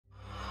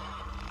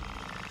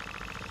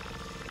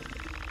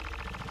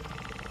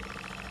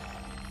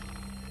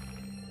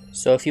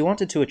So if you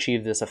wanted to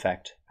achieve this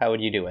effect, how would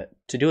you do it?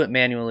 To do it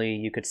manually,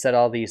 you could set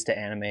all these to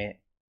animate,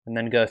 and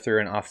then go through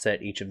and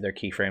offset each of their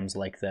keyframes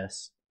like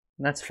this.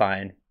 And that's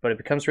fine, but it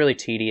becomes really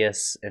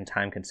tedious and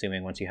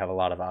time-consuming once you have a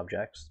lot of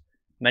objects.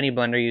 Many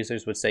Blender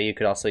users would say you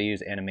could also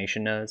use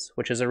animation nodes,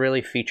 which is a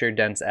really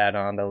feature-dense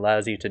add-on that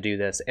allows you to do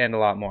this and a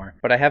lot more,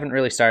 but I haven't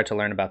really started to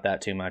learn about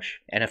that too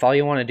much. And if all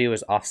you want to do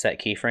is offset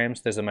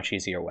keyframes, there's a much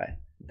easier way.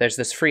 There's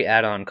this free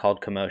add-on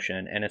called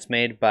Commotion, and it's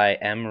made by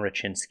M.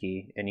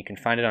 Rachinsky, and you can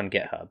find it on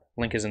GitHub.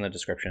 Link is in the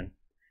description.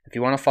 If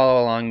you want to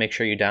follow along, make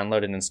sure you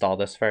download and install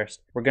this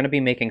first. We're going to be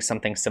making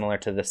something similar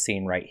to this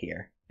scene right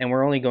here. And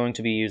we're only going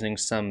to be using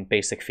some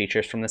basic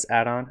features from this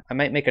add-on. I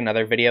might make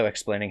another video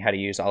explaining how to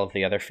use all of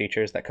the other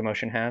features that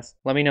Commotion has.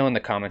 Let me know in the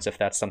comments if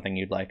that's something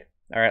you'd like.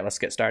 Alright, let's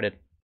get started.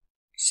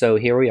 So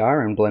here we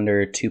are in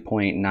Blender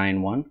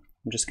 2.91. I'm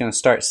just going to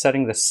start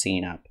setting the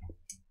scene up.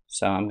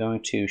 So I'm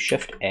going to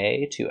Shift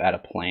A to add a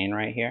plane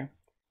right here.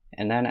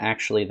 And then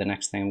actually the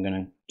next thing I'm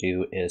going to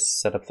do is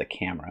set up the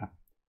camera.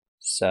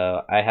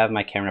 So I have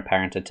my camera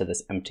parented to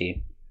this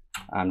empty.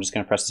 I'm just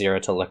going to press 0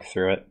 to look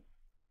through it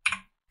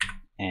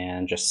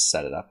and just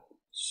set it up.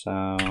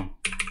 So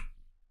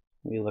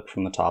we look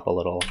from the top a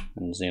little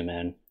and zoom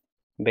in.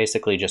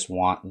 Basically just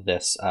want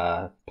this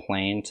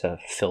plane to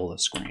fill the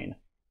screen.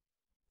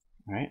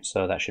 All right,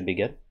 so that should be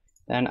good.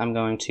 Then I'm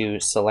going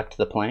to select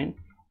the plane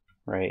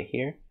right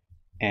here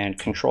and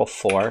Control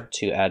 4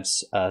 to add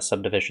a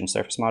subdivision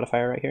surface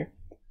modifier right here.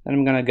 Then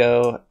I'm going to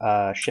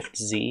go Shift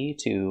Z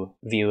to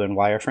view in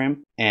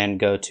wireframe and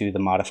go to the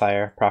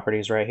modifier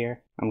properties right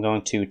here. I'm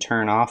going to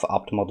turn off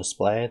optimal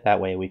display,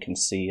 that way we can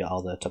see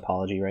all the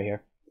topology right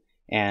here,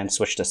 and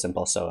switch to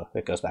simple so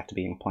it goes back to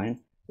being plain.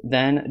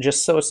 Then,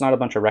 just so it's not a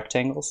bunch of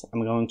rectangles,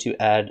 I'm going to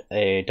add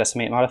a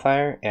decimate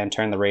modifier and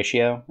turn the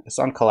ratio. It's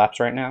on collapse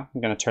right now.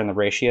 I'm going to turn the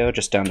ratio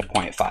just down to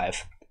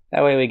 0.5.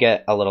 That way we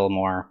get a little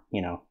more,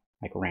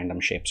 like random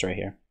shapes right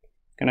here.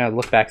 I'm going to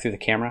look back through the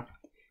camera.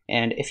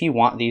 And if you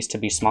want these to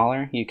be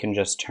smaller, you can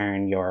just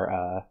turn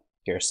your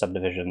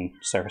subdivision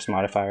surface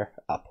modifier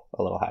up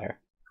a little higher.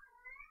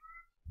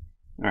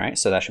 All right,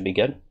 so that should be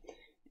good.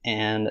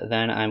 And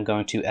then I'm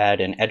going to add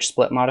an edge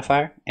split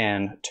modifier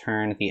and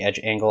turn the edge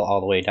angle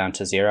all the way down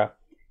to 0.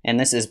 And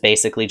this is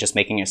basically just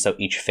making it so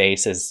each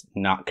face is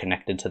not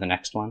connected to the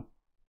next one.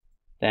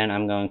 Then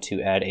I'm going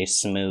to add a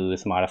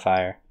smooth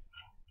modifier.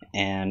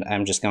 And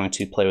I'm just going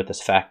to play with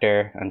this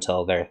factor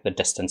until they're the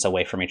distance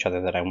away from each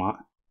other that I want.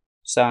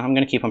 So I'm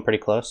going to keep them pretty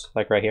close,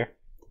 like right here.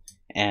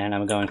 And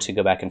I'm going to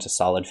go back into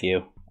solid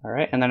view. All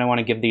right, and then I want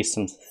to give these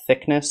some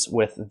thickness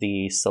with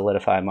the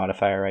solidify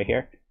modifier right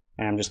here.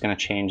 And I'm just going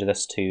to change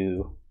this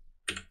to,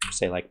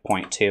 say, like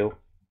 0.2.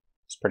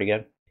 It's pretty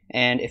good.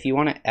 And if you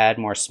want to add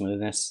more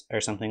smoothness or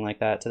something like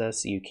that to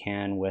this, you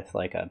can with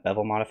like a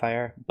bevel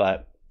modifier.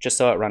 But just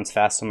so it runs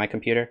fast on my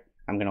computer,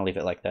 I'm going to leave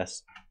it like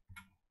this.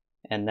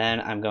 And then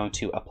I'm going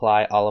to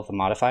apply all of the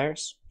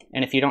modifiers.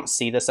 And if you don't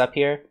see this up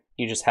here,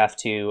 you just have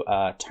to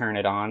turn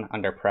it on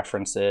under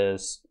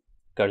preferences,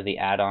 go to the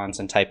add-ons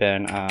and type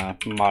in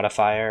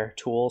modifier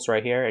tools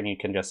right here, and you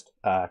can just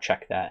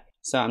check that.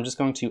 So I'm just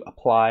going to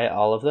apply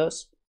all of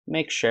those.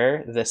 Make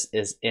sure this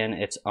is in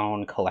its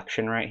own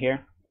collection right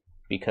here,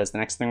 because the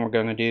next thing we're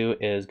going to do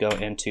is go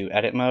into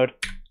edit mode,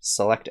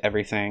 select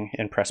everything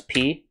and press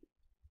P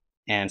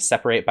and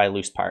separate by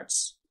loose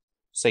parts.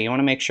 So you want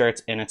to make sure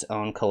it's in its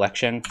own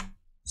collection.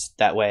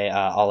 That way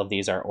all of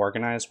these are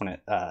organized when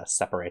it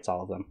separates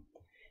all of them.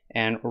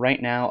 And right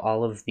now,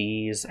 all of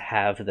these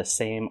have the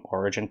same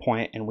origin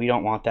point, and we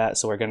don't want that,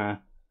 so we're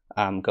gonna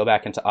go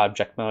back into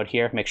object mode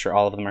here, make sure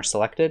all of them are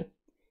selected,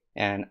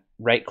 and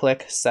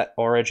right-click, set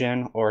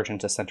origin, origin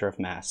to center of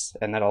mass,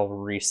 and that'll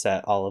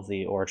reset all of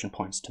the origin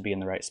points to be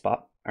in the right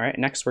spot. All right,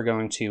 next we're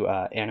going to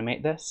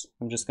animate this.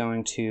 I'm just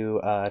going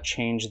to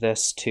change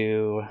this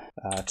to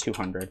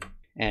 200,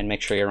 and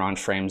make sure you're on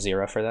frame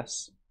 0 for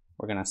this.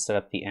 We're gonna set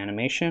up the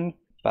animation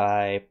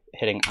by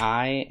hitting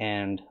I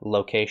and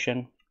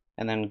location,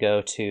 and then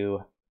go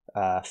to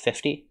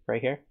 50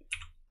 right here,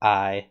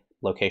 I,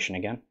 location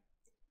again.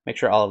 Make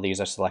sure all of these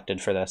are selected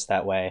for this,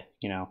 that way,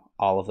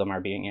 all of them are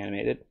being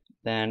animated.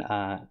 Then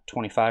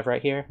 25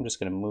 right here, I'm just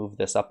gonna move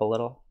this up a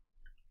little,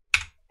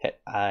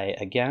 hit I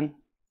again.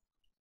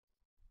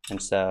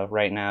 And so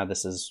right now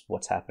this is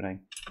what's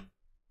happening.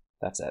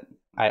 That's it.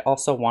 I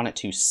also want it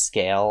to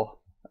scale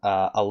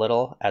a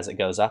little as it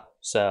goes up.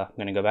 So I'm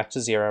gonna go back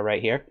to 0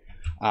 right here.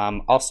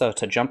 Also,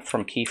 to jump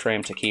from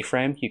keyframe to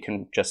keyframe, you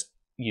can just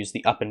use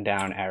the up and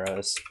down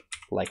arrows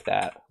like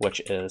that, which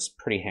is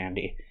pretty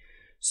handy.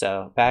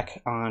 So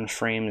back on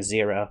frame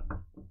 0,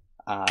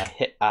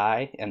 hit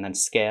I and then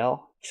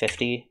scale,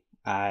 50,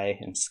 I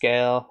and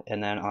scale,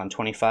 and then on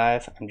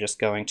 25, I'm just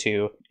going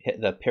to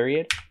hit the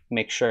period.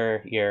 Make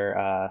sure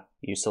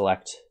you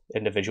select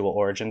individual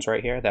origins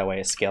right here, that way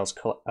it scales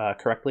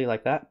correctly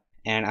like that.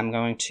 And I'm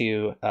going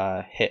to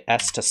hit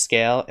S to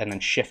scale and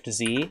then Shift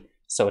Z,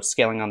 so it's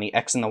scaling on the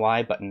X and the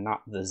Y, but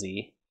not the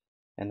Z.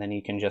 And then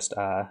you can just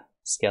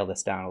scale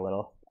this down a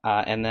little.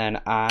 And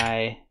then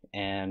I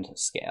and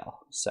scale.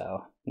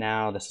 So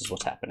now this is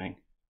what's happening.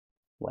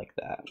 like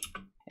that.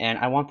 And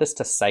I want this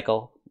to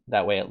cycle,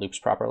 that way it loops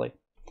properly.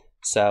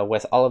 So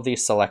with all of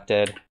these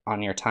selected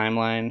on your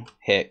timeline,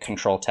 hit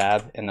Control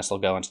Tab, and this will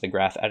go into the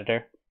graph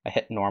editor. I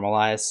hit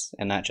Normalize,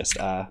 and that just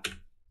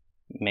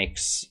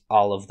makes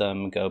all of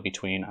them go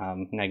between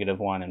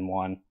 -1 and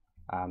 1.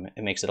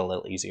 It makes it a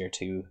little easier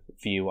to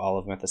view all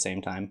of them at the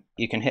same time.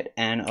 You can hit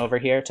N over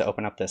here to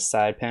open up this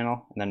side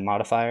panel, and then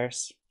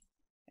Modifiers,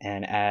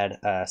 and add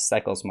a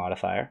Cycles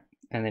modifier.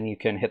 And then you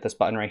can hit this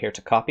button right here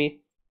to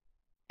copy,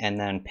 and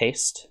then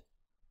paste.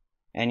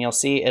 And you'll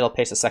see it'll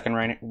paste a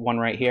second one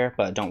right here,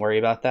 but don't worry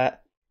about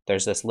that.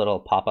 There's this little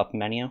pop-up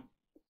menu,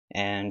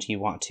 and you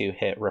want to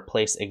hit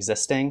Replace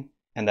Existing,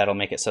 and that'll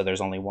make it so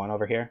there's only one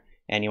over here.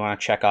 And you want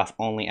to check off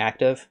Only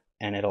Active,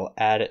 and it'll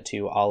add it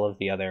to all of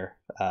the other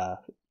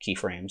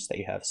keyframes that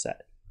you have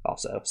set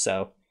also.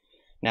 So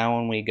now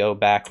when we go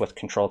back with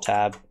Control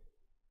Tab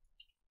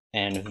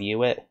and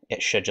view it,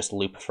 it should just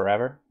loop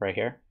forever right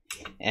here.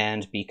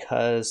 And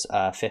because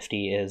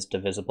 50 is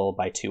divisible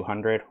by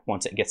 200,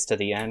 once it gets to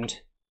the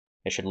end,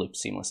 it should loop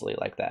seamlessly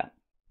like that.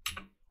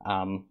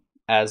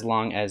 As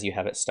long as you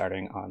have it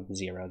starting on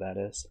 0, that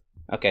is.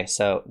 Okay,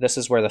 so this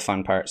is where the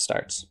fun part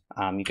starts.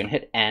 You can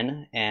hit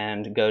N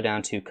and go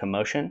down to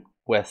Commotion.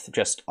 With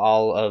just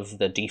all of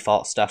the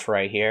default stuff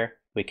right here,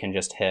 we can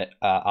just hit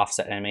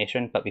Offset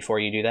Animation, but before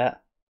you do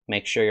that,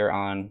 make sure you're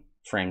on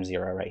frame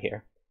 0 right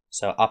here.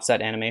 So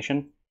Offset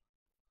Animation,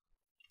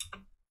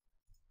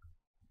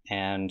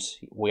 and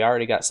we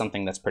already got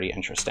something that's pretty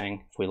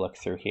interesting. If we look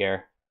through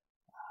here,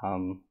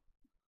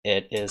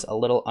 it is a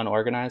little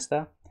unorganized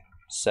though.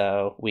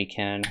 So we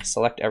can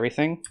select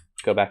everything,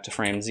 go back to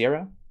frame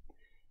 0,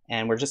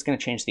 and we're just going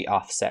to change the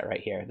offset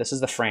right here. This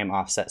is the frame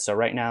offset. So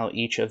right now,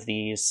 each of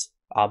these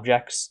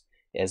objects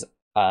is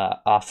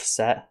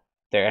offset.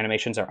 Their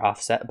animations are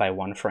offset by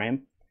 1 frame.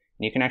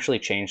 And you can actually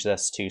change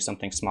this to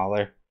something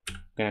smaller. I'm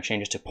going to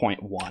change it to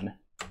 0.1,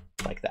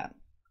 like that.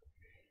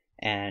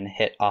 And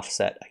hit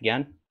offset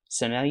again.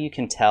 So now you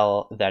can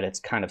tell that it's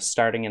kind of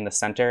starting in the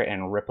center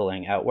and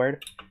rippling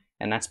outward.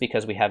 And that's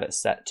because we have it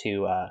set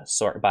to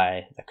sort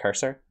by the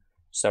cursor.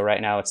 So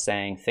right now it's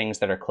saying things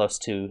that are close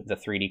to the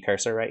 3D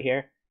cursor right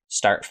here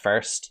start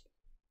first,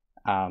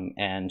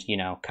 and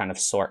kind of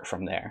sort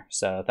from there.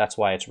 So that's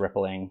why it's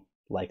rippling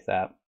like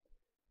that.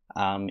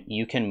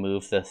 You can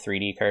move the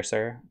 3D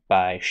cursor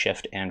by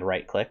shift and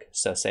right click.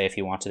 So say if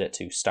you wanted it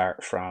to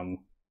start from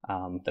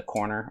the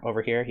corner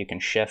over here, you can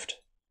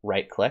shift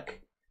right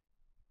click,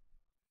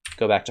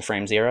 go back to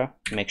frame 0,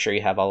 make sure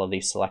you have all of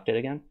these selected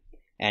again,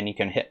 and you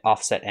can hit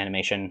offset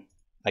animation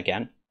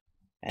again,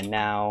 and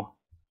now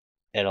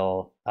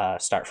it'll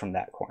start from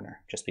that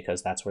corner, just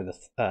because that's where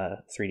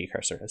the 3D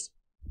cursor is.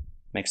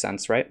 Makes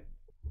sense, right?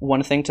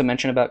 One thing to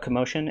mention about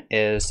Commotion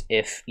is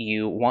if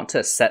you want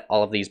to set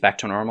all of these back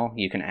to normal,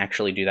 you can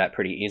actually do that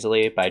pretty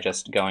easily by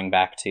just going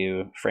back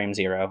to frame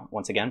 0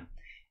 once again.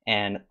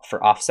 And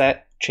for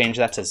offset, change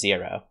that to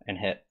 0 and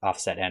hit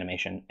offset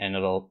animation, and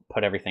it'll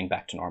put everything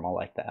back to normal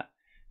like that,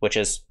 which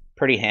is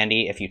pretty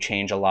handy if you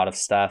change a lot of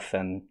stuff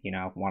and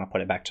want to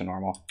put it back to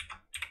normal.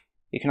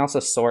 You can also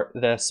sort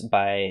this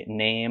by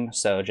name,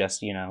 so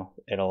just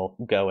it'll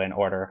go in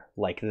order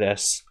like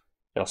this.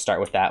 It'll start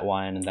with that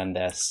one and then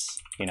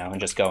this, and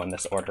just go in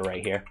this order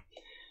right here.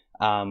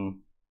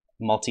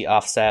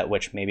 Multi-offset,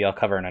 which maybe I'll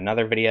cover in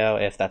another video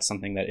if that's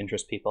something that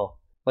interests people.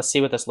 Let's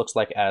see what this looks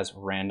like as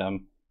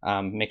random.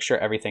 Make sure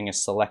everything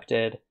is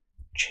selected,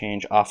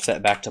 change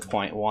offset back to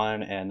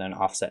 0.1, and then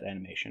offset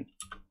animation.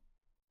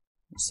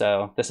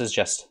 So this is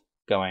just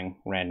going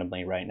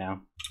randomly right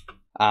now.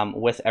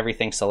 With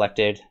everything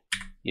selected,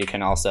 you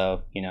can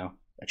also,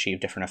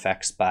 achieve different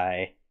effects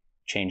by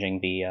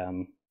changing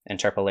the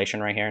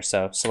interpolation right here.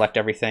 So select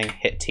everything,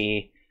 hit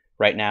T.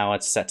 Right now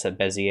it's set to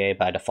Bezier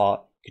by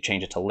default. You could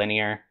change it to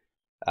linear.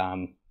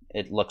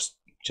 It looks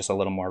just a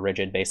little more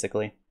rigid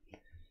basically.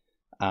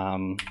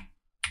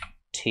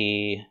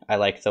 T, I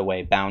like the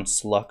way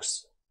bounce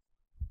looks.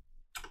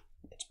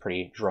 It's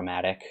pretty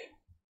dramatic.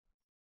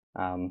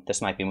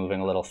 This might be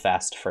moving a little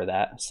fast for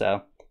that,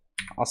 so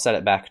I'll set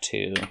it back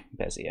to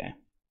Bezier.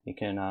 You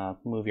can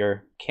move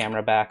your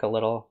camera back a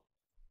little,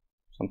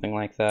 something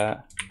like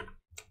that.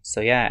 So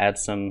yeah, add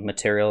some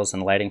materials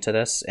and lighting to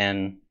this,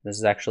 and this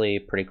is actually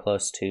pretty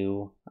close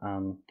to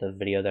the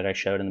video that I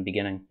showed in the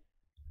beginning.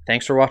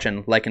 Thanks for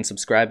watching. Like and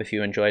subscribe if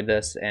you enjoyed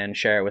this, and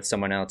share it with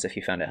someone else if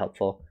you found it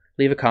helpful.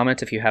 Leave a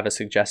comment if you have a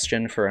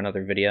suggestion for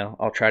another video.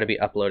 I'll try to be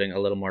uploading a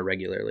little more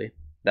regularly.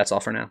 That's all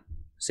for now.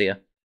 See ya.